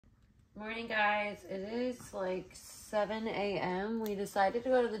Morning, guys. It is like 7 a.m. We decided to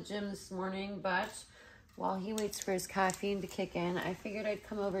go to the gym this morning, but while he waits for his caffeine to kick in, I figured I'd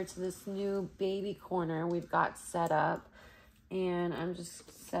come over to this new baby corner we've got set up. And I'm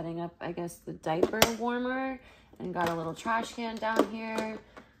just setting up, I guess, the diaper warmer, and got a little trash can down here.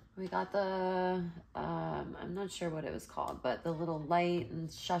 We got the, I'm not sure what it was called, but the little light and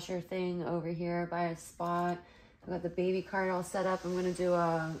shusher thing over here by a spot. I got the baby cart all set up. I'm going to do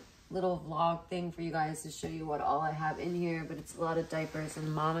a little vlog thing for you guys to show you what all I have in here, but it's a lot of diapers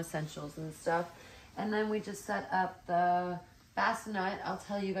and mom essentials and stuff. And then we just set up the bassinet. I'll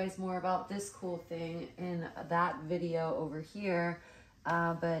tell you guys more about this cool thing in that video over here.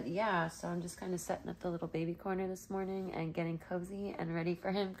 But yeah, so I'm just kind of setting up the little baby corner this morning and getting cozy and ready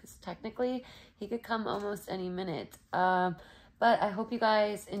for him, because technically he could come almost any minute. But I hope you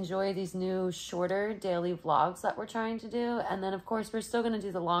guys enjoy these new shorter daily vlogs that we're trying to do. And then of course we're still going to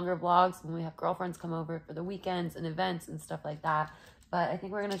do the longer vlogs when we have girlfriends come over for the weekends and events and stuff like that. But I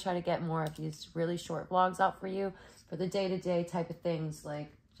think we're going to try to get more of these really short vlogs out for you for the day-to-day type of things,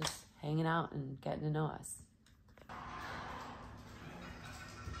 like just hanging out and getting to know us.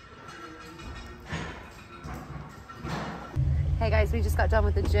 Hey guys, we just got done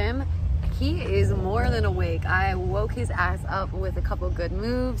with the gym. He is more than awake. I woke his ass up with a couple good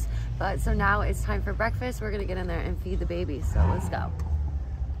moves, but so now it's time for breakfast. We're gonna get in there and feed the baby, so let's go.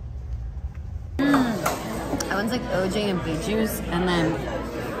 That one's like OJ and beet juice, and then,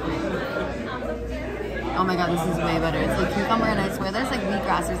 oh my god, this is way better. It's like cucumber, and I swear there's like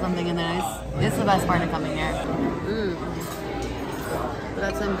wheatgrass or something in there. It's the best part of coming here. We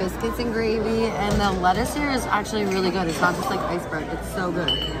got some biscuits and gravy, and the lettuce here is actually really good. It's not just like iceberg, it's so good.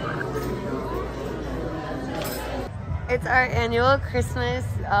 It's our annual Christmas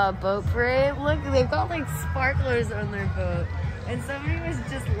boat parade. Look, they've got like sparklers on their boat, and somebody was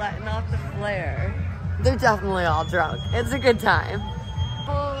just letting off the flare. They're definitely all drunk. It's a good time.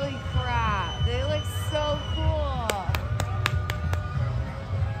 Holy crap, they look so cool.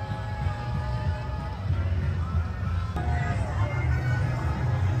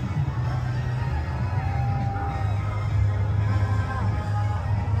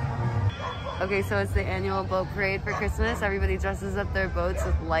 Okay, so it's the annual boat parade for Christmas. Everybody dresses up their boats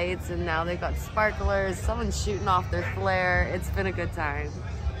with lights, and now they've got sparklers. Someone's shooting off their flare. It's been a good time.